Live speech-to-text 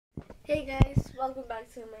Hey guys, welcome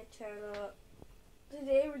back to my channel.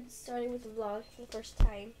 Today we're starting with a vlog for the first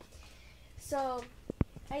time. So,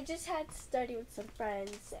 I just had to study with some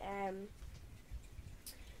friends and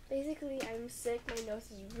basically I'm sick, my nose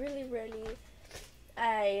is really runny.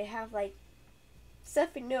 I have like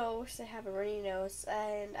stuffy nose, I have a runny nose,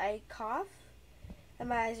 and I cough and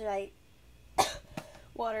my eyes are like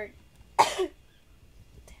watered.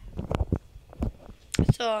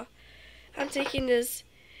 So, I'm taking this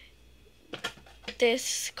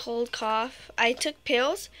cold cough. I took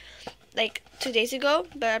pills like 2 days ago,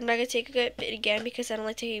 but I'm not gonna take it again because I don't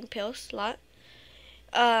like taking pills a lot.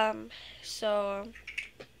 So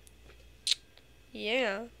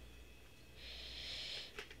yeah.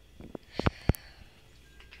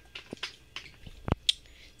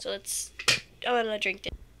 So I'm gonna drink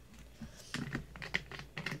it.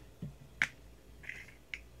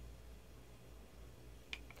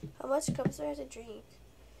 How much cups do I have to drink?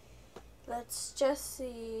 Let's just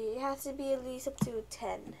see. It has to be at least up to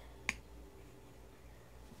 10.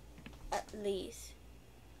 At least.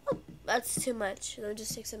 Oh, that's too much. Let me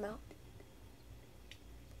just take some out.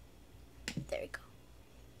 There we go.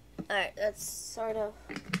 Alright, that's sort of.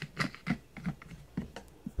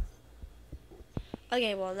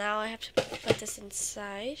 Okay, well now I have to put this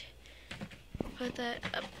inside. Put that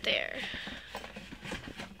up there.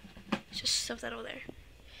 Just stuff that over there.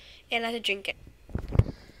 And I have to drink it.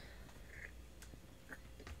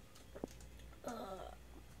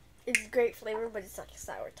 It's great flavor, but it's like a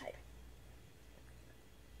sour type.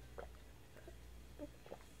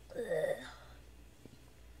 Ugh.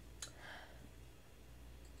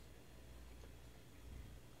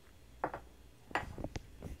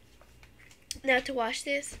 Now to wash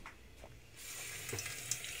this.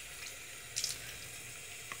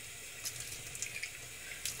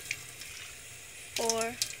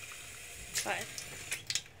 4, 5.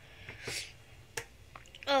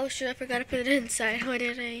 Oh shoot, I forgot to put it inside. Why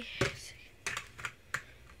did I?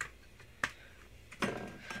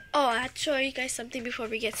 Oh, I have to show you guys something before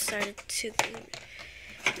we get started to the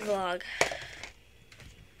vlog.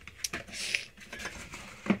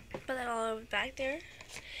 Put that all over back there.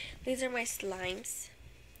 These are my slimes.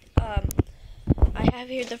 I have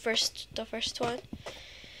here the first one.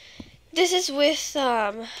 This is with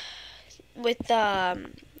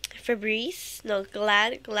Febreze. No,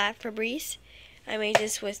 Glad Febreze. I made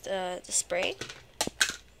this with the spray.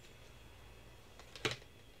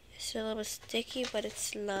 It's a little bit sticky, but it's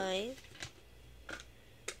slime.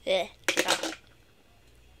 Yeah,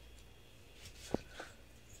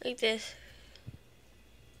 like this.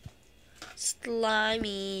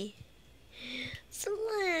 Slimy. It's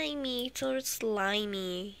sort of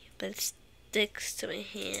slimy, but it sticks to my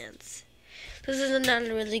hands. This is not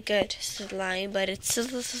really good slime, but it's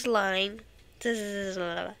still slime.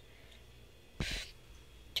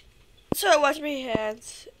 So I wash my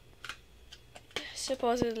hands.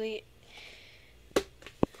 Supposedly,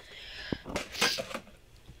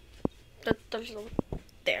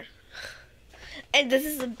 there. And this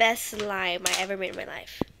is the best slime I ever made in my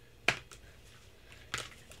life.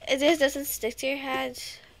 If this doesn't stick to your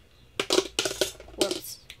hands,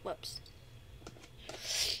 whoops.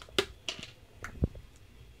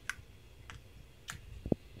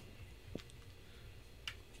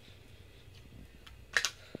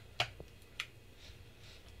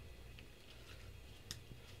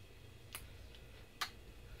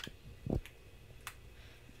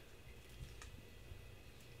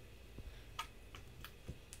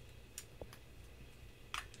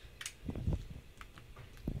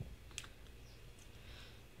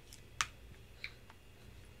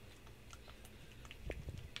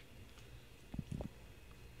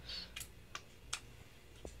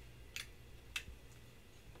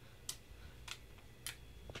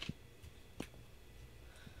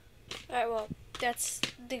 Alright, well, that's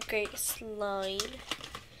the great slime.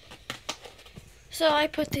 So I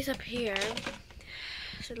put these up here.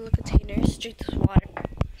 So the little containers, drink this water.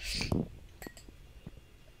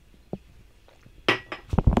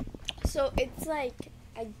 So it's like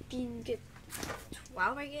I can get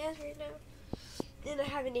 12, I guess, right now. And I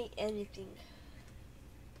haven't ate anything.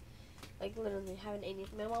 Like literally haven't ate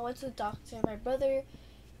anything. My mom went to the doctor. My brother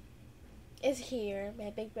is here. My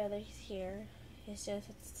big brother is here. It's just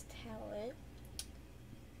it's talent.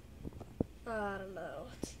 I don't know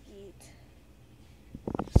what to eat.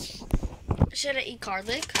 Should I eat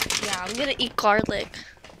garlic? Yeah, I'm gonna eat garlic.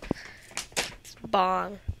 It's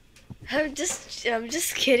bomb. I'm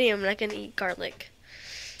just kidding. I'm not gonna eat garlic.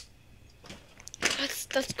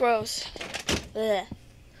 That's gross. Ugh.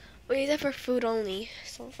 We eat that for food only.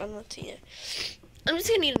 So I'm not eating it. I'm just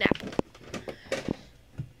gonna eat an apple.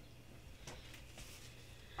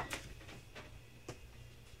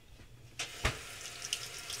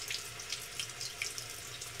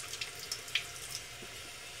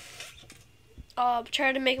 I'll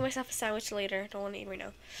try to make myself a sandwich later. Don't want to eat right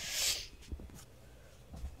now.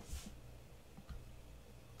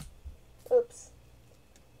 Oops.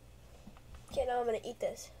 Okay, now I'm gonna eat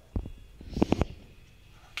this.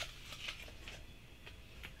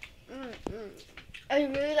 I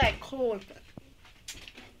really like corn.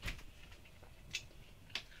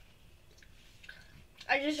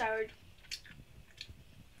 I just showered.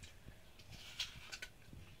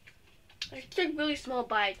 I took really small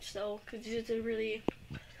bites though, because it's a really.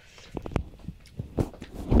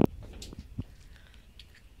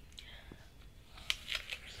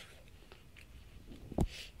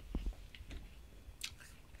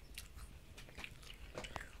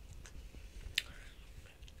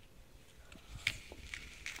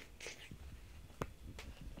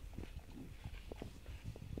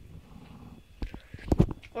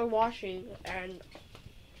 Or washing and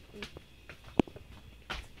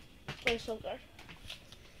it's so good.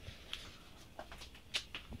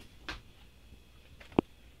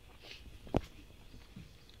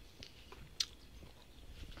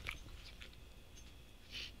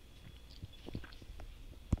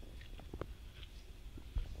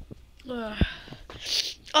 Oh,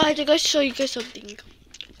 I think I show you guys something.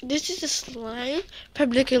 This is a slime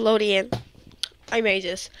from Nickelodeon. I made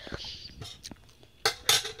this.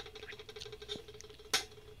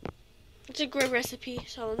 It's a great recipe,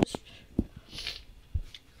 so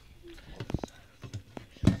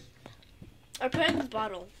I put it in the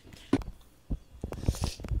bottle.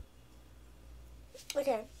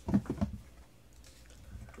 Okay.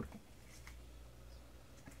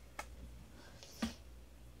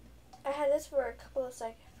 I had this for a couple of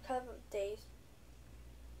days.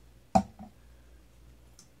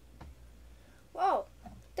 Whoa!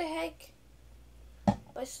 What the heck?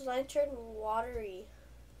 My slime turned watery.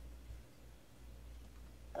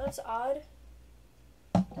 That's odd.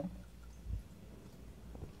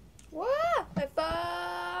 Wow! My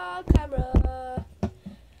phone camera.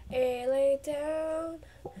 It lay down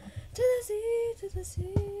to the sea, to the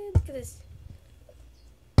sea. Look at this.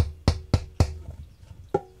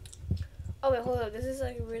 Oh wait, hold on. This is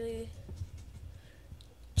like really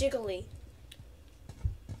jiggly.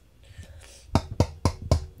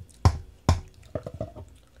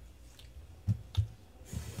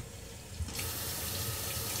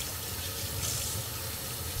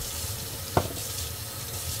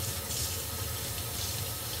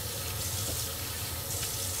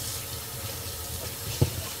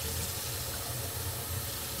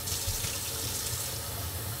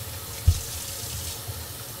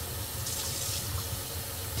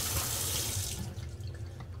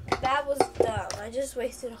 That was dumb. I just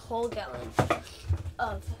wasted a whole gallon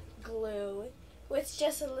of glue with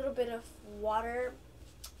just a little bit of water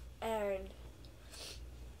and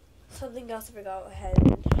something else I forgot what I had.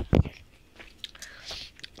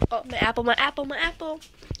 Oh, my apple, my apple, my apple.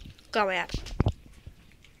 Got my apple.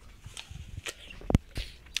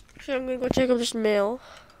 So I'm gonna go check up this mail.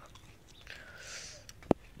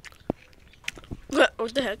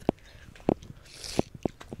 What the heck?